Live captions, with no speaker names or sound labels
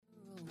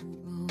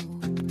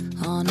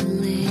on a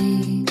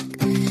lake.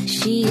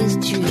 She is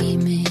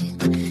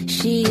dreaming,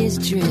 she is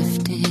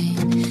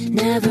drifting,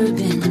 never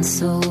been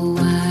so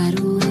wide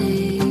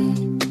awake.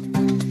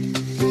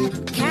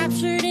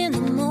 Captured in the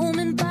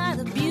moment by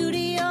the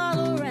beauty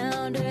all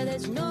around her,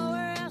 there's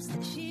nowhere else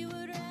that she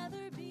would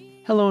rather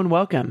be. Hello and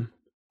welcome.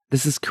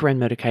 This is Corinne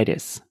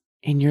Motakaitis,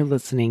 and you're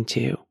listening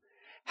to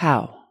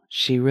How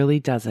She Really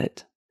Does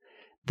It,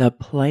 the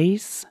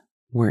place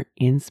where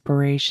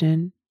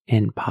inspiration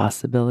and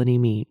possibility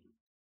meet.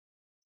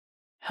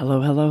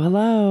 Hello, hello,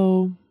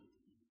 hello.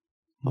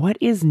 What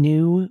is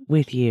new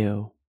with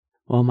you?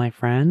 Well, my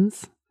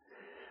friends,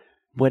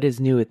 what is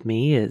new with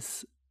me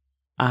is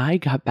I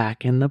got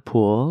back in the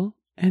pool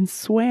and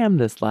swam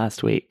this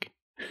last week.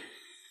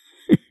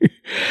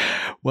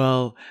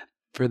 Well,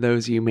 for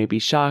those of you who may be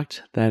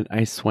shocked that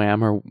I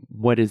swam or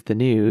what is the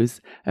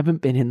news, I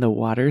haven't been in the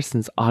water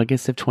since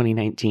August of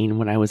 2019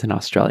 when I was in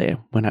Australia,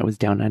 when I was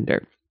down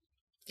under.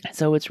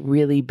 So it's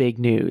really big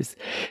news.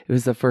 It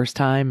was the first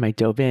time I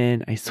dove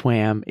in, I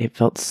swam. It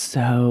felt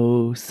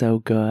so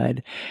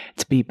good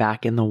to be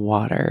back in the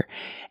water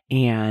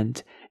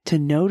and to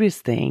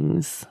notice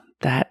things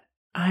that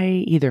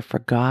I either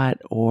forgot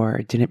or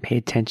didn't pay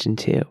attention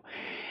to.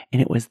 And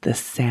it was the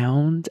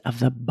sound of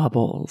the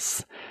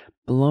bubbles,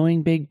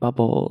 blowing big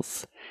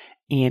bubbles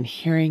and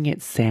hearing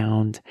it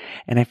sound.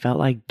 And I felt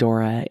like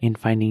Dora in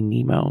Finding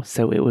Nemo.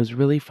 So it was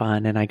really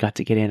fun. And I got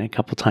to get in a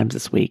couple times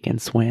this week and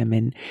swim.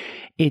 And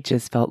it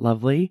just felt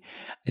lovely.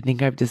 I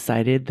think I've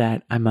decided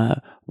that I'm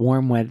a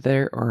warm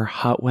weather or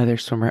hot weather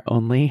swimmer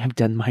only. I've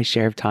done my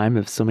share of time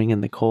of swimming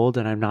in the cold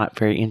and I'm not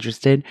very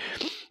interested.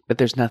 But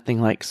there's nothing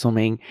like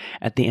swimming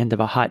at the end of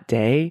a hot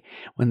day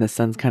when the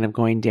sun's kind of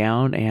going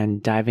down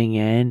and diving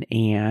in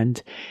and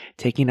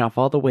taking off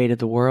all the weight of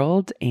the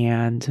world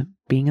and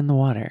being in the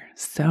water.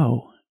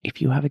 So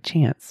if you have a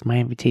chance, my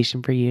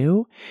invitation for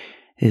you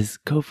is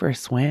go for a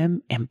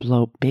swim and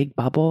blow big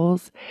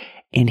bubbles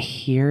and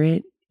hear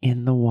it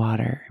in the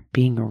water.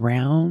 Being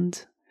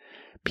around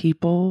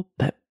people,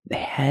 but the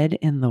head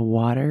in the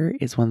water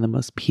is one of the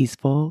most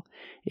peaceful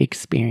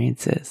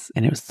experiences.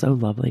 And it was so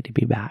lovely to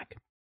be back.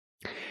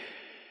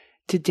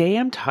 Today,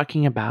 I'm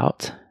talking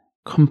about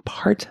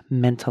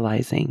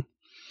compartmentalizing.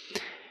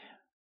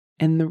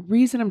 And the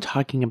reason I'm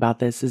talking about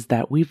this is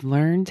that we've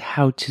learned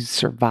how to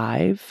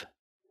survive,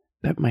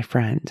 but my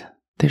friend,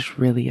 there's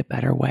really a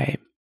better way.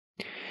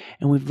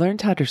 And we've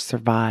learned how to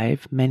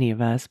survive, many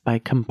of us, by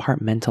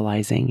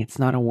compartmentalizing. It's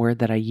not a word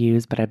that I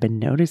use, but I've been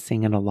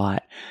noticing it a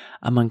lot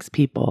amongst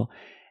people.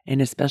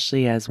 And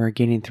especially as we're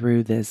getting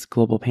through this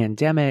global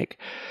pandemic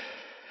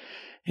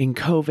and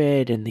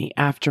COVID and the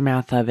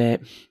aftermath of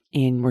it,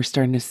 and we're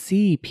starting to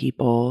see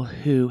people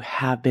who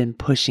have been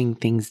pushing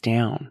things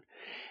down.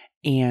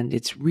 And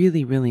it's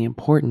really, really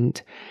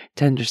important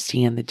to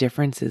understand the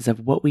differences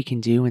of what we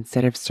can do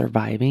instead of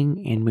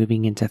surviving and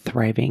moving into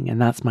thriving. And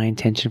that's my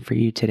intention for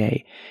you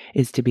today,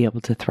 is to be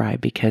able to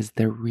thrive, because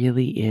there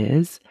really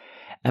is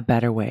a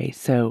better way.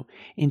 So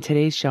in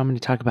today's show, I'm going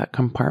to talk about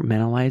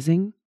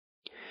compartmentalizing,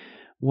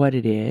 what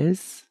it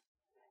is,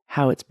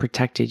 how it's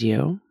protected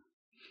you,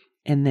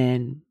 and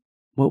then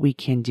what we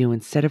can do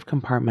instead of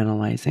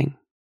compartmentalizing.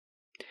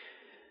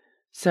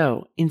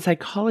 So, in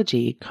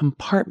psychology,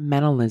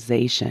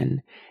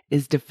 compartmentalization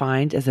is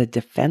defined as a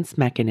defense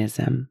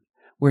mechanism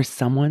where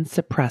someone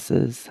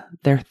suppresses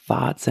their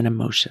thoughts and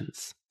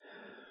emotions.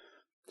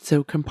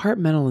 So,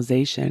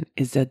 compartmentalization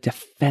is a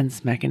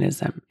defense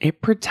mechanism.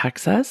 It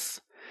protects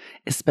us,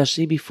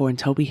 especially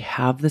until we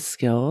have the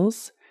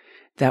skills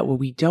that where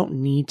we don't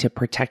need to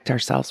protect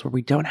ourselves, where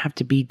we don't have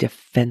to be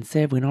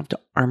defensive, we don't have to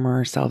armor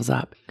ourselves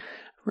up.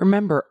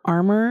 Remember,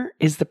 armor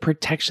is the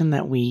protection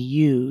that we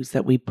use,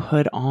 that we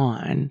put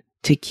on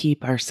to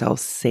keep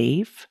ourselves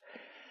safe.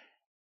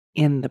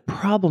 And the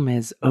problem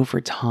is, over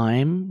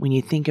time, when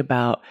you think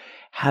about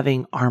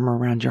having armor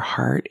around your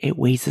heart, it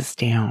weighs us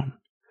down.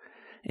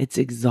 It's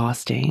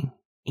exhausting.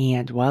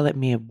 And while it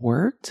may have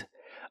worked,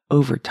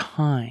 over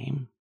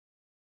time,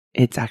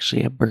 it's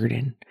actually a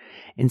burden.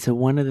 And so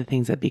one of the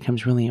things that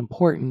becomes really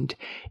important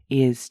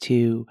is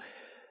to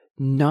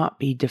not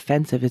be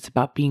defensive. It's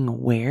about being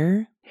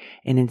aware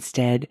and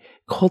instead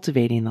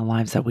cultivating the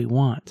lives that we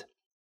want.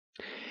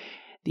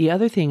 The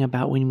other thing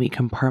about when we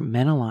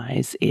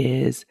compartmentalize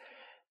is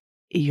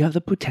you have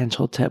the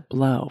potential to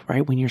blow,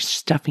 right? When you're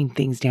stuffing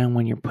things down,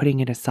 when you're putting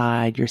it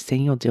aside, you're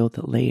saying you'll deal with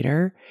it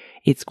later,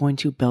 it's going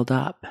to build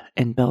up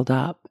and build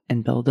up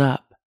and build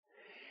up.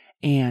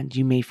 And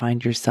you may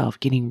find yourself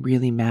getting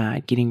really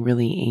mad, getting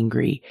really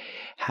angry,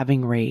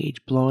 having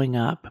rage, blowing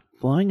up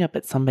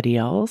at somebody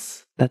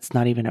else that's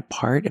not even a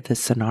part of the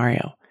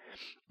scenario.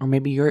 Or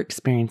maybe you're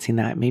experiencing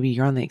that. Maybe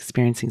you're on the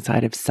experiencing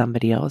side of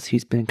somebody else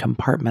who's been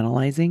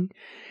compartmentalizing,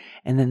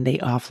 and then they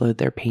offload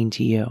their pain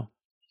to you.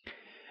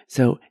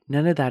 So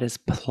none of that is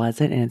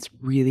pleasant, and it's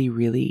really,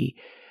 really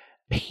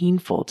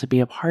painful to be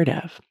a part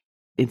of.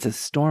 It's a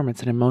storm.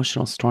 It's an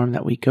emotional storm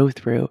that we go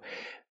through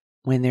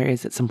when there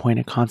is at some point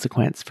a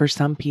consequence. For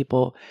some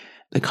people,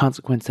 the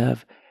consequence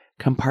of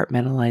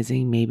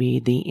compartmentalizing, maybe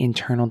the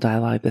internal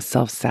dialogue, the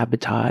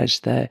self-sabotage,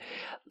 the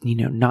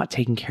not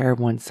taking care of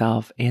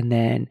oneself, and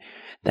then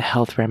the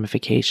health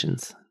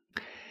ramifications.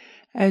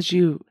 As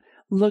you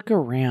look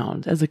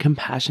around as a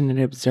compassionate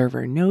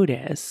observer,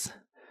 notice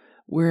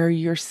where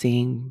you're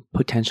seeing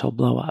potential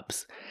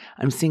blowups.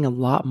 I'm seeing a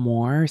lot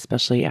more,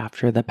 especially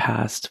after the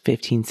past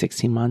 15,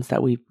 16 months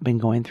that we've been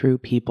going through.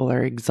 People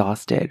are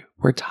exhausted,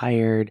 we're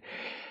tired,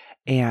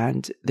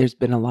 and there's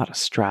been a lot of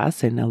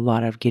stress and a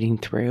lot of getting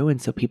through.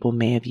 And so people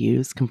may have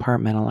used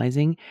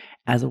compartmentalizing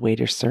as a way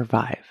to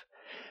survive.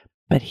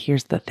 But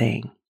here's the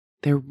thing.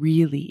 There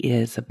really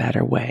is a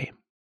better way.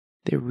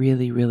 There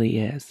really, really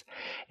is.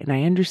 And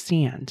I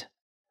understand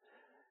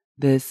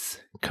this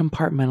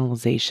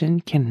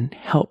compartmentalization can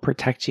help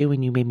protect you.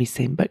 And you may be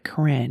saying, but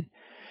Corinne,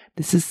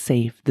 this is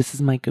safe. This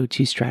is my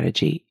go-to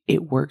strategy.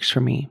 It works for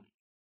me.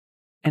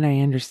 And I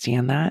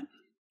understand that.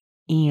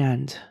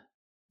 And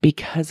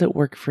because it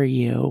worked for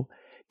you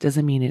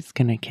doesn't mean it's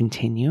going to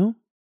continue.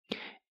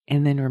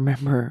 And then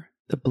remember,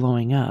 the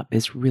blowing up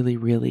is really,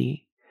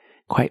 really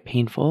quite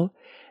painful.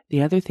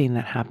 The other thing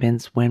that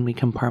happens when we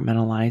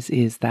compartmentalize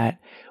is that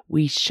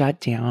we shut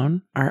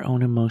down our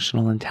own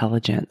emotional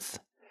intelligence.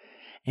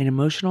 And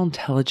emotional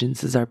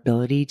intelligence is our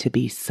ability to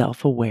be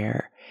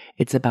self-aware.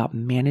 It's about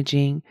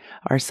managing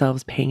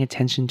ourselves, paying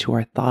attention to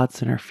our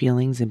thoughts and our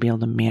feelings and being able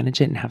to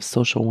manage it and have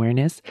social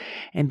awareness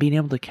and being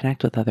able to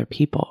connect with other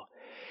people.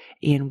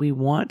 And we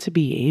want to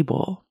be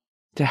able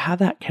to have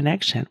that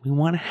connection. We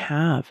want to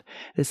have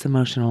this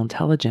emotional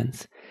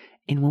intelligence.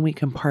 And when we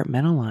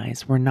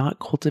compartmentalize, we're not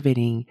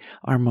cultivating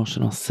our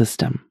emotional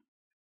system.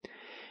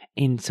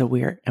 And so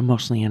we're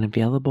emotionally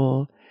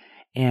unavailable.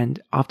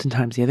 And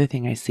oftentimes the other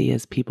thing I see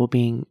is people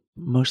being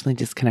emotionally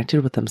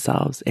disconnected with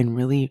themselves and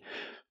really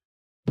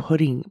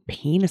putting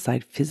pain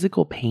aside,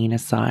 physical pain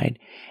aside,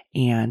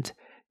 and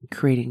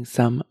creating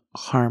some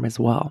harm as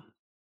well.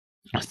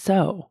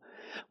 So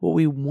what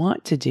we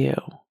want to do,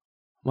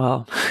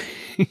 well,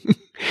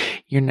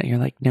 you're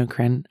like, no,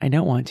 Corinne, I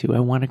don't want to. I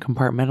want to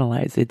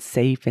compartmentalize. It's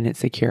safe and it's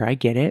secure. I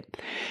get it.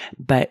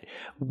 But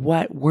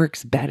what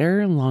works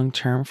better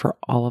long-term for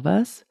all of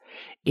us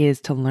is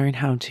to learn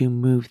how to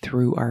move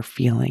through our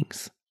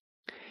feelings.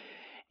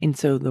 And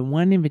so the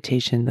one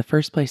invitation, the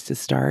first place to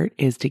start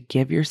is to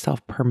give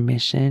yourself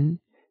permission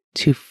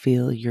to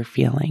feel your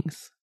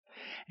feelings.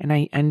 And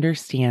I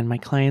understand my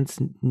clients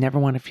never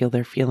want to feel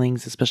their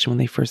feelings, especially when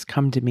they first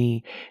come to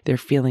me. They're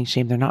feeling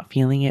shame. They're not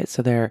feeling it.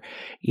 So they're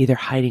either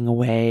hiding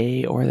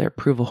away or they're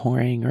approval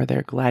whoring or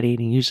they're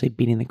gladiating, usually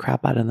beating the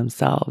crap out of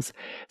themselves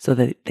so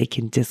that they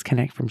can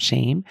disconnect from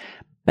shame.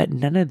 But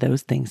none of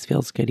those things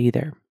feels good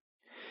either.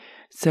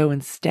 So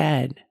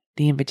instead,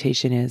 the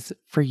invitation is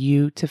for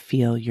you to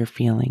feel your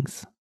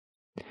feelings.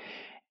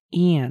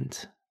 And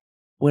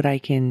what I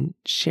can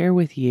share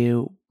with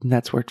you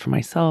that's worked for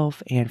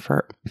myself and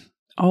for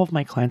all of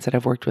my clients that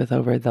I've worked with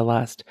over the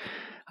last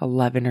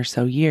 11 or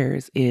so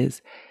years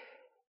is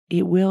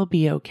it will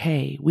be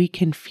okay. We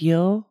can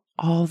feel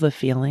all the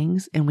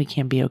feelings and we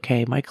can be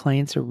okay. My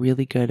clients are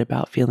really good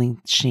about feeling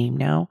shame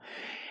now,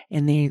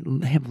 and they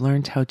have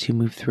learned how to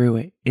move through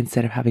it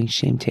instead of having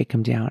shame take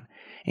them down.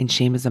 And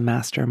shame is a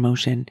master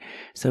emotion.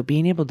 So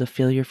being able to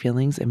feel your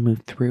feelings and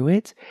move through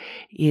it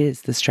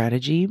is the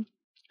strategy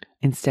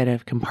instead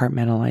of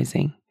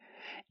compartmentalizing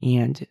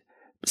and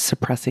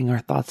suppressing our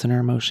thoughts and our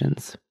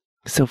emotions.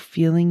 So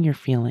feeling your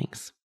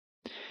feelings.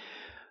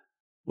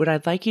 What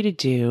I'd like you to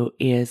do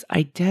is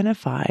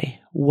identify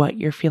what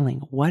you're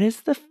feeling. What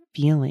is the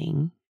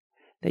feeling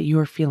that you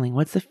are feeling?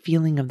 What's the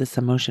feeling of this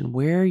emotion?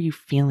 Where are you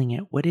feeling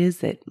it? What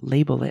is it?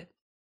 Label it.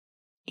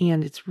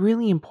 And it's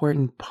really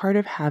important. Part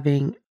of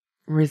having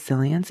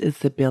resilience is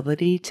the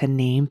ability to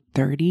name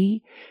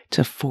 30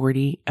 to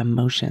 40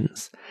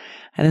 emotions.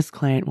 I had this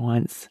client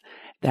once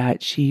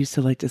that she used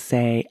to like to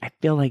say, I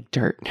feel like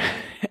dirt.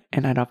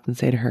 And I'd often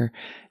say to her,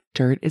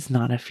 dirt is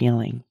not a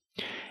feeling.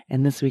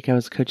 And this week I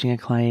was coaching a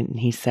client and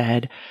he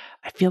said,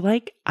 I feel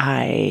like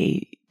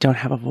I don't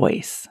have a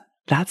voice.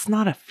 That's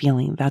not a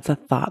feeling. That's a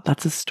thought.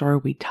 That's a story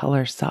we tell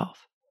ourselves.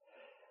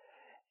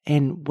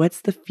 And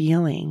what's the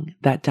feeling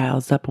that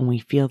dials up when we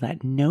feel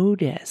that?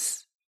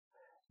 Notice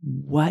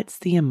what's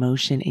the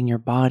emotion in your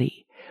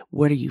body.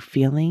 What are you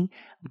feeling?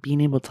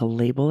 Being able to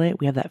label it.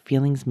 We have that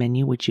feelings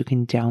menu, which you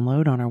can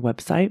download on our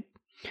website.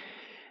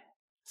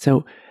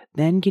 So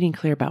then getting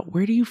clear about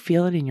where do you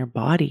feel it in your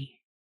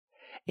body?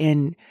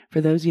 And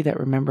for those of you that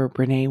remember,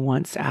 Brene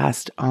once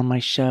asked on my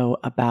show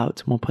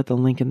about, we'll put the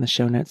link in the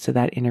show notes to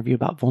that interview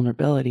about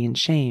vulnerability and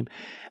shame,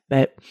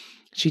 but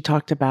she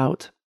talked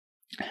about,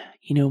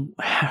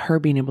 her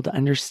being able to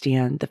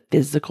understand the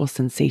physical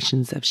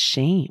sensations of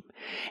shame,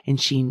 and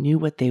she knew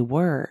what they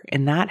were,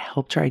 and that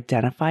helped her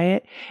identify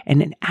it.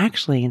 And then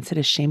actually, instead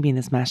of shame being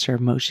this master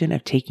emotion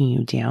of taking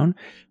you down,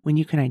 when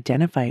you can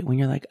identify it, when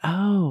you're like,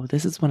 oh,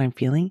 this is what I'm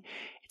feeling,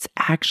 it's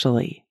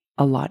actually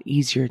a lot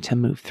easier to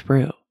move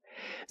through.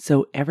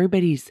 So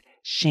everybody's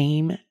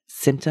shame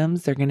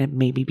symptoms, they're going to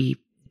maybe be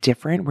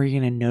different, where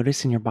you're going to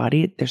notice in your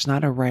body. There's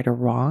not a right or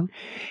wrong.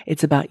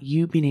 It's about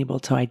you being able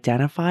to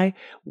identify,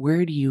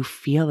 where do you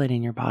feel it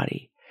in your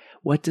body?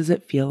 What does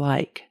it feel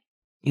like?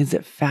 Is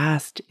it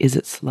fast? Is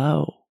it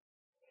slow?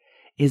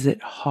 Is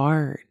it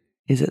hard?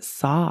 Is it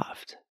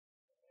soft?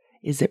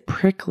 Is it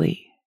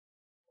prickly?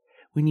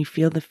 When you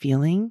feel the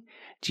feeling,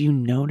 do you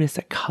notice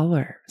a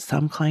color?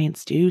 Some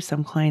clients do,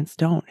 some clients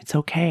don't. It's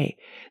okay.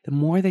 The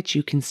more that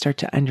you can start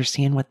to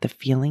understand what the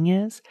feeling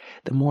is,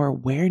 the more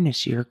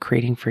awareness you're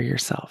creating for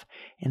yourself.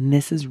 And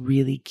this is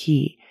really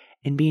key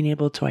in being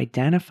able to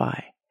identify.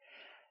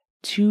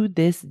 To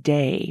this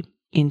day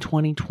in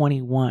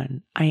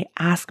 2021, I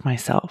ask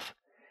myself,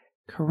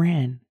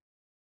 Corinne,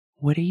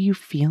 what are you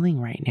feeling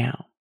right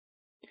now?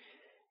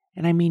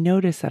 And I may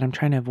notice that I'm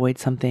trying to avoid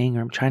something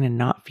or I'm trying to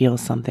not feel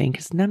something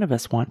because none of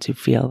us want to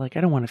feel like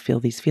I don't want to feel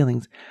these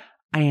feelings.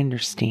 I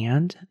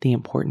understand the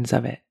importance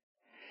of it.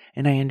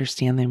 And I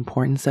understand the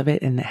importance of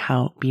it and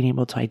how being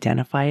able to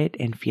identify it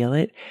and feel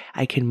it,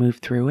 I can move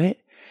through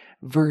it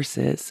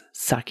versus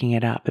sucking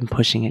it up and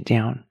pushing it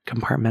down,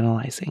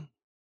 compartmentalizing.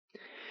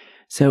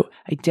 So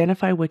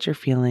identify what you're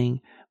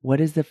feeling.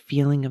 What is the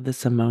feeling of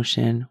this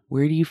emotion?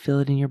 Where do you feel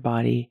it in your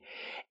body?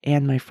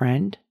 And my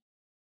friend,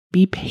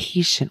 be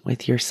patient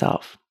with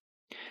yourself.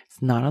 It's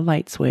not a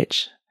light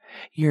switch.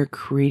 You're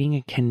creating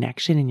a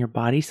connection in your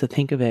body. So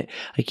think of it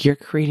like you're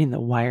creating the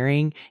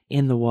wiring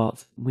in the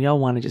walls. We all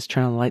want to just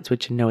turn on the light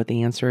switch and know what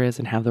the answer is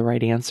and have the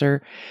right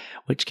answer,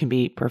 which can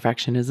be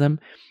perfectionism.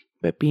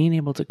 But being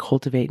able to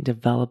cultivate and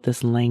develop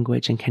this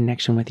language and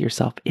connection with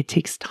yourself, it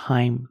takes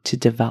time to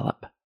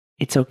develop.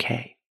 It's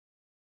okay.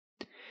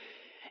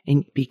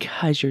 And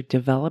because you're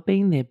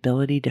developing the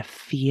ability to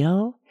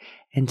feel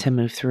and to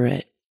move through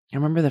it. I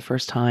remember the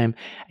first time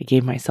I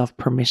gave myself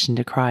permission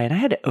to cry, and I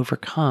had to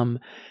overcome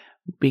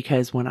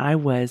because when I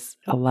was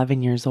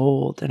 11 years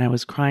old and I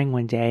was crying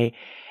one day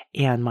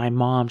and my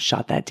mom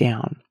shot that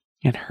down,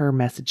 and her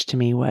message to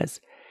me was,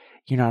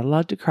 you're not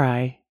allowed to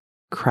cry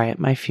at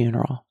my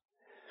funeral.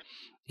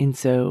 And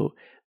so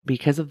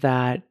because of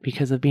that,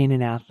 because of being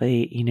an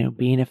athlete,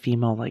 being a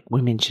female, like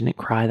women shouldn't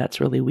cry, that's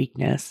really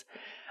weakness.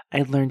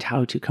 I learned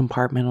how to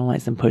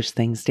compartmentalize and push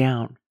things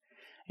down.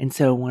 And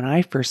so when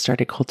I first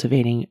started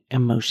cultivating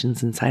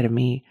emotions inside of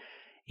me,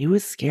 it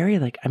was scary.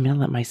 Like, I'm going to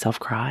let myself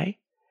cry.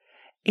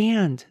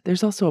 And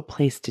there's also a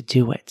place to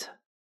do it,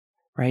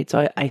 right?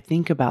 So I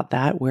think about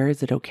that. Where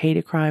is it okay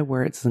to cry?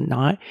 Where it's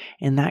not?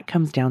 And that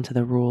comes down to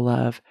the rule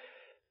of,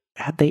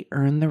 have they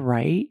earned the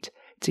right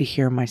to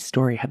hear my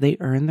story? Have they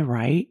earned the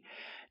right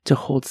to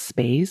hold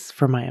space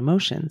for my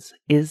emotions?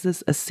 Is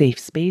this a safe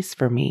space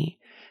for me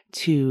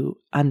to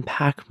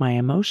unpack my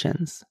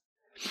emotions?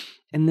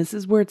 And this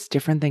is where it's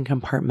different than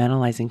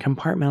compartmentalizing.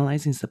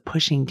 Compartmentalizing is the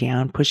pushing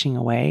down, pushing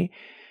away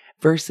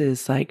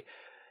versus like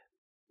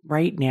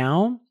right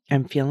now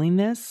I'm feeling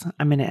this,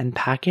 I'm going to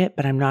unpack it,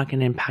 but I'm not going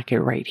to unpack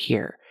it right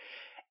here.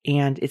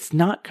 And it's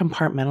not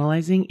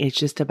compartmentalizing. It's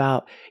just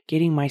about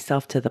getting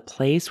myself to the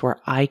place where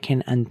I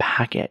can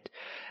unpack it.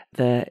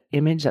 The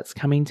image that's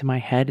coming to my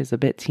head is a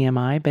bit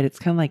TMI, but it's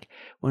kind of like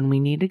when we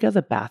need to go to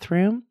the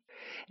bathroom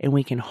and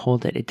we can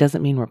hold it. It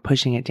doesn't mean we're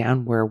pushing it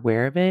down. We're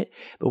aware of it,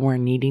 but we're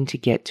needing to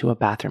get to a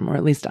bathroom, or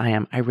at least I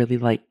am. I really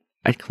like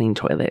a clean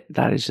toilet.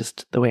 That is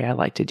just the way I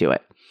like to do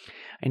it.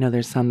 I know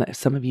there's some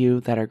of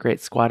you that are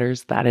great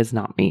squatters. That is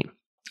not me.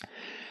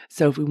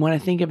 So if we want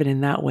to think of it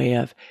in that way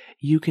of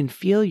you can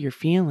feel your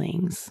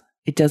feelings,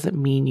 it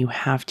doesn't mean you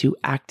have to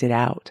act it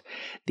out.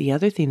 The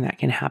other thing that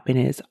can happen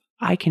is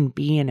I can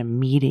be in a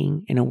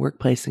meeting in a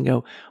workplace and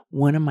go,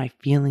 what am I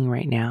feeling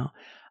right now?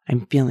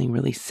 I'm feeling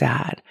really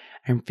sad.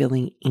 I'm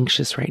feeling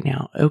anxious right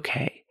now.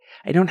 Okay.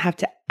 I don't have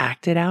to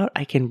act it out.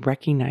 I can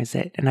recognize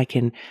it and I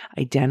can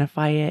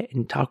identify it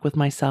and talk with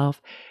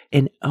myself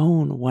and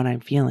own what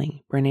I'm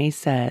feeling. Brene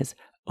says,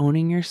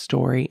 owning your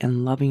story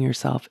and loving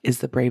yourself is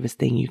the bravest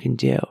thing you can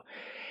do.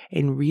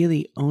 And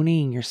really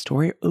owning your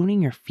story,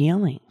 owning your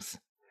feelings.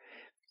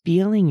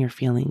 Feeling your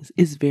feelings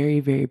is very,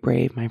 very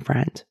brave, my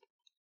friend.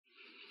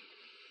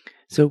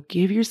 So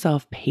give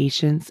yourself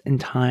patience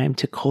and time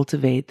to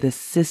cultivate this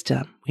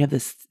system. We have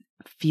this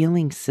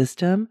feeling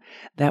system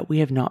that we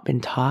have not been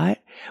taught.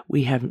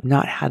 We have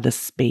not had the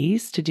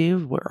space to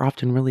do. We're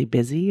often really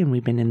busy and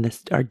we've been in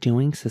our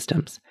doing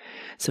systems.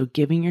 So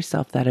giving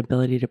yourself that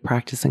ability to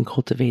practice and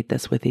cultivate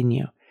this within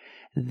you.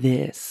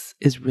 This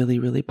is really,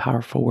 really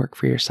powerful work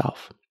for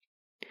yourself.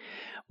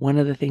 One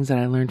of the things that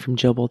I learned from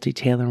Jill Bolte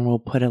Taylor, and we'll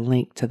put a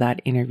link to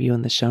that interview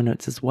in the show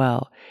notes as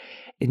well,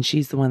 and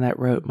she's the one that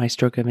wrote My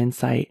Stroke of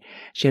Insight.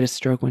 She had a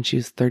stroke when she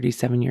was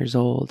 37 years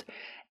old.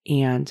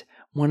 And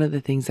one of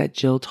the things that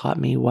Jill taught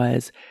me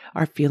was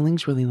our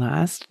feelings really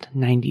last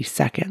 90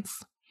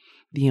 seconds.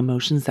 The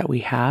emotions that we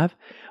have,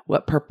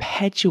 what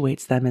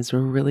perpetuates them is we're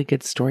really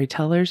good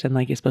storytellers. And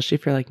especially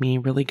if you're like me,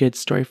 really good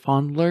story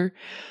fondler,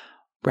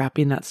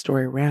 wrapping that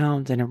story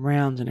around and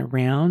around and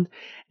around.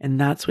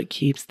 And that's what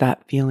keeps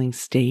that feeling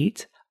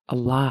state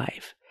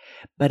alive.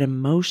 But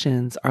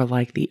emotions are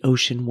like the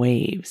ocean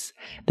waves.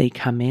 They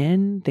come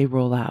in, they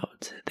roll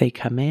out. They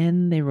come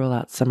in, they roll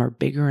out. Some are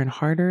bigger and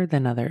harder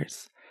than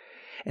others.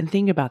 And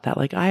think about that.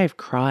 I have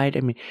cried.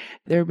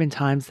 There have been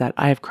times that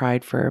I have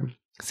cried for,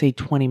 say,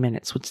 20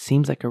 minutes, which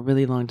seems like a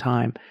really long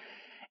time.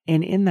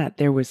 And in that,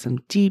 there was some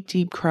deep,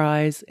 deep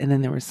cries, and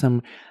then there was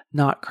some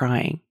not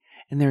crying.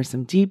 And there were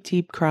some deep,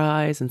 deep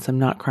cries and some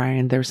not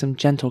crying. There were some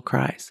gentle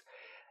cries.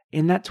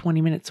 In that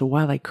 20 minutes, so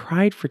while I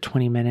cried for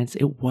 20 minutes,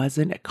 it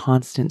wasn't a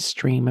constant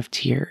stream of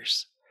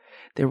tears.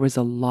 There was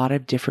a lot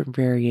of different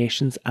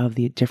variations of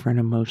the different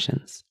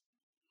emotions.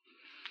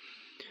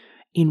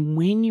 And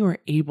when you are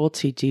able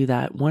to do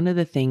that, one of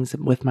the things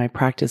with my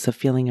practice of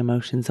feeling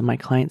emotions and my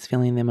clients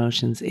feeling the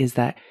emotions is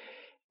that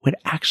what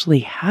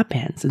actually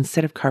happens,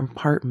 instead of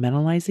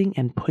compartmentalizing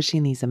and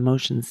pushing these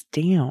emotions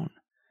down,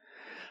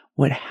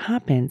 what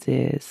happens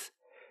is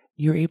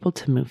you're able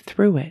to move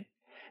through it.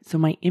 So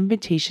my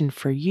invitation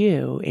for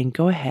you, and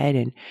go ahead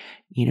and,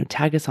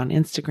 tag us on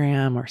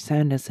Instagram or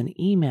send us an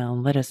email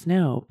and let us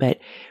know. But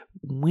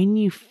when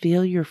you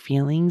feel your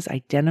feelings,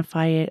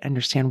 identify it,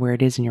 understand where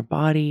it is in your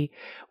body,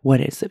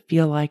 what does it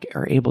feel like,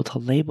 or able to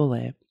label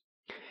it,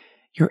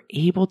 you're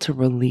able to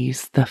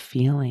release the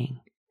feeling.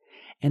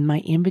 And my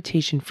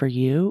invitation for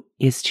you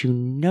is to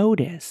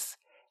notice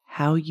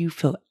how you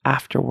feel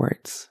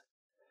afterwards.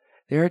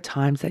 There are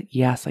times that,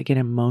 yes, I get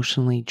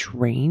emotionally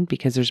drained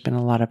because there's been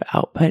a lot of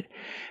output,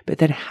 but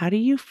then how do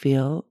you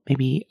feel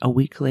maybe a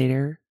week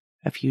later,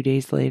 a few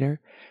days later?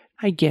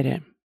 I get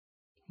it.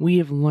 We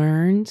have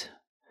learned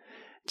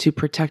to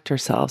protect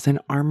ourselves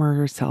and armor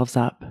ourselves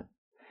up,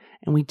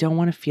 and we don't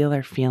want to feel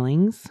our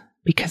feelings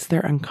because they're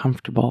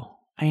uncomfortable.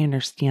 I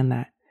understand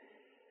that.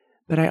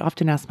 But I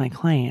often ask my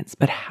clients,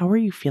 but how are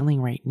you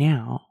feeling right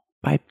now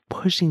by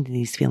pushing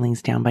these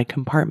feelings down, by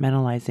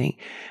compartmentalizing,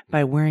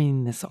 by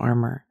wearing this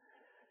armor?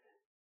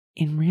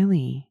 And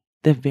really,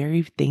 the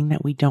very thing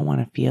that we don't want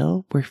to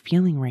feel, we're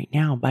feeling right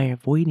now by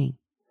avoiding,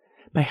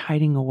 by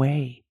hiding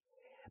away,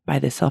 by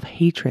the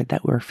self-hatred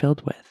that we're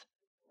filled with,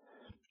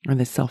 or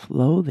the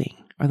self-loathing,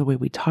 or the way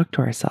we talk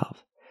to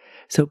ourselves.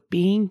 So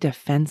being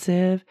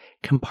defensive,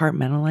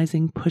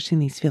 compartmentalizing, pushing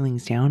these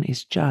feelings down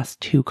is just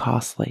too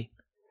costly.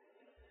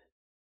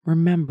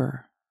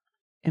 Remember,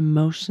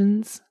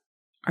 emotions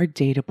are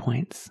data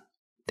points.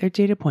 They're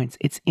data points.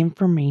 It's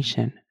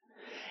information.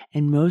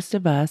 And most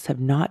of us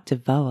have not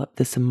developed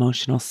this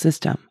emotional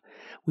system.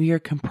 We are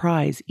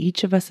comprised,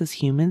 each of us as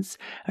humans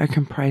are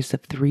comprised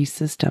of 3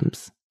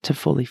 systems to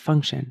fully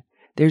function.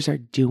 There's our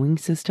doing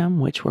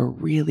system, which we're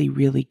really,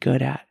 really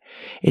good at.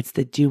 It's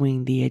the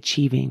doing, the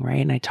achieving,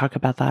 right? And I talk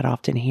about that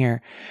often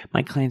here.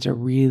 My clients are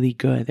really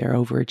good. They're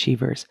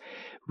overachievers.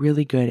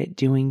 Really good at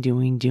doing,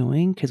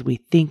 because we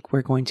think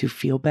we're going to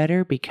feel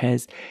better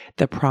because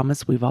the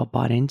promise we've all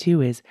bought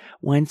into is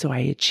once I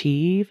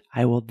achieve,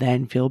 I will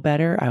then feel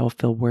better. I will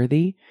feel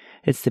worthy.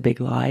 It's the big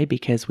lie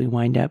because we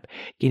wind up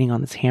getting on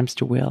this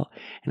hamster wheel.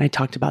 And I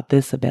talked about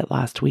this a bit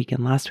last week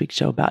in last week's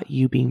show about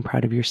you being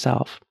proud of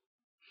yourself.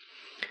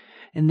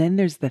 And then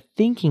there's the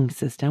thinking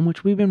system,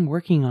 which we've been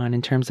working on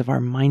in terms of our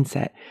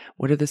mindset.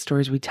 What are the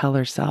stories we tell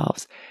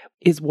ourselves?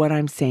 Is what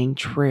I'm saying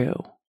true?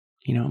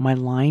 Am I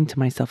lying to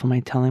myself? Am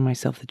I telling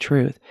myself the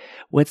truth?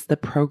 What's the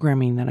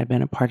programming that I've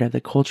been a part of, the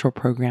cultural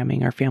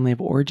programming, our family of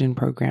origin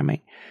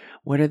programming?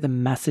 What are the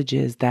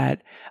messages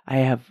that I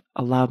have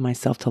allowed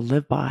myself to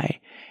live by?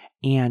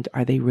 And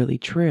are they really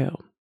true?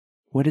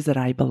 What is it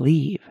I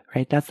believe,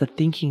 right? That's the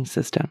thinking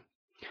system.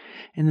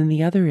 And then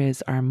the other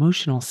is our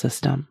emotional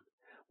system.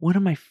 What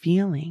am I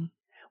feeling?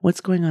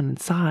 What's going on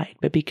inside?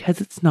 But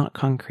because it's not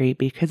concrete,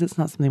 because it's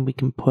not something we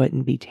can put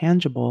and be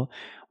tangible,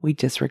 we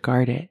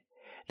disregard it.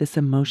 This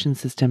emotion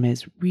system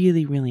is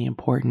really, really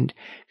important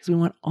because we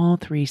want all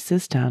 3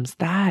 systems.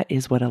 That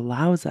is what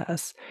allows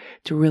us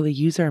to really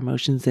use our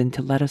emotions and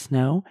to let us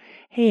know,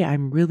 hey,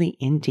 I'm really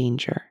in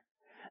danger.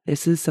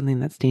 This is something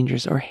that's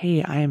dangerous. Or,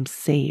 hey, I am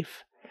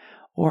safe.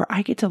 Or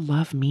I get to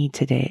love me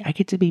today. I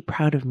get to be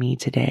proud of me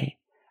today.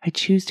 I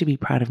choose to be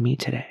proud of me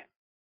today.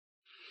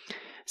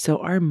 So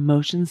our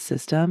emotion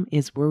system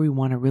is where we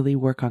want to really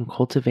work on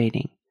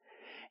cultivating.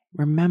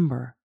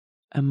 Remember,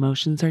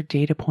 emotions are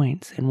data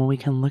points, and when we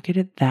can look at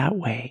it that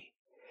way,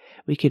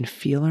 we can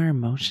feel our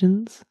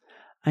emotions,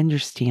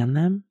 understand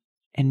them,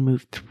 and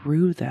move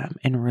through them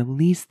and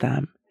release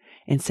them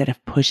instead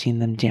of pushing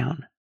them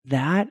down.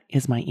 That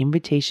is my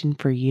invitation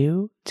for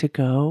you to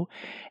go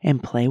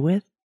and play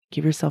with.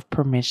 Give yourself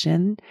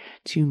permission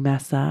to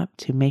mess up,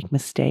 to make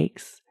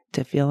mistakes,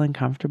 to feel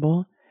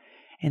uncomfortable,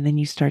 and then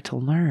you start to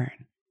learn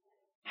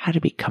how to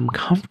become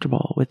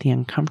comfortable with the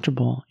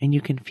uncomfortable, and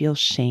you can feel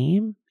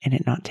shame and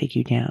it not take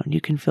you down.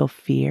 You can feel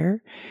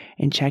fear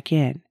and check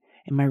in.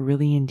 Am I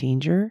really in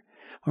danger,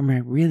 or am I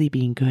really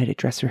being good at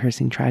dress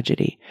rehearsing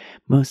tragedy?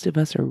 Most of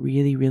us are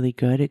really, really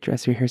good at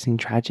dress rehearsing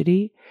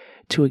tragedy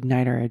to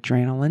ignite our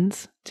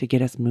adrenalines, to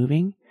get us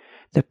moving.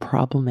 The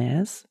problem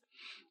is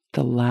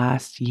the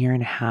last year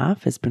and a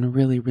half has been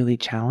really, really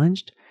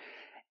challenged,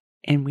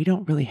 and we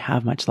don't really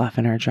have much left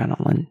in our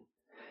adrenaline.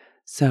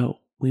 So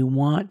we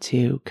want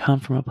to come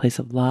from a place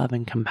of love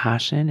and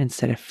compassion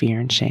instead of fear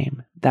and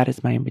shame. That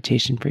is my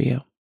invitation for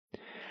you.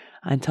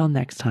 Until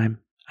next time,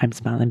 I'm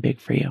smiling big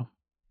for you.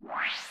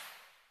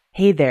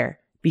 Hey there.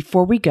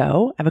 Before we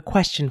go, I have a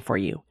question for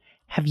you.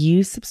 Have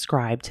you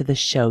subscribed to the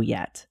show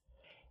yet?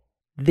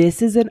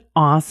 This is an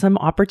awesome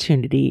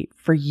opportunity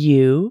for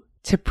you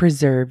to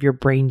preserve your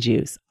brain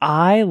juice.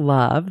 I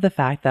love the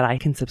fact that I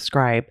can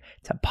subscribe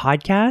to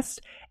podcasts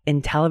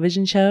and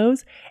television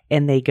shows,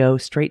 and they go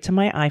straight to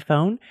my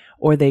iPhone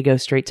or they go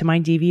straight to my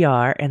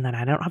DVR, and then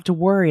I don't have to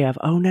worry of,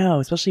 oh no,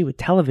 especially with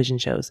television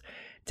shows.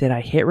 Did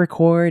I hit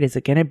record? Is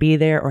it going to be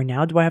there? Or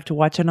now do I have to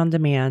watch it on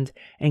demand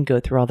and go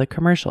through all the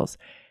commercials?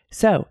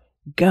 So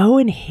go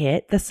and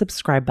hit the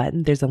subscribe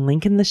button. There's a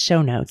link in the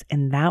show notes,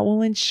 and that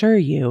will ensure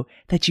you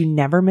that you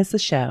never miss a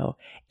show.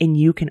 And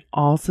you can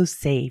also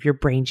save your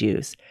brain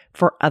juice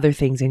for other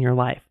things in your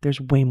life. There's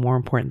way more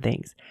important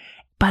things.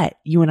 But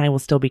you and I will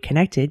still be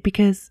connected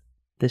because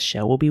the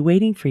show will be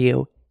waiting for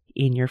you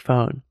in your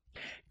phone.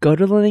 Go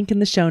to the link in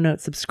the show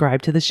notes,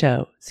 subscribe to the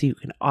show so you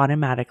can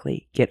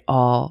automatically get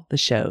all the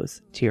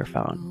shows to your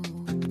phone.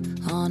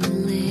 On a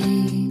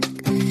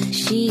lake,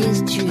 she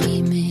is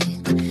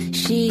dreaming,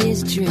 she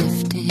is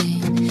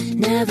drifting,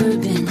 never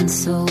been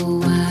so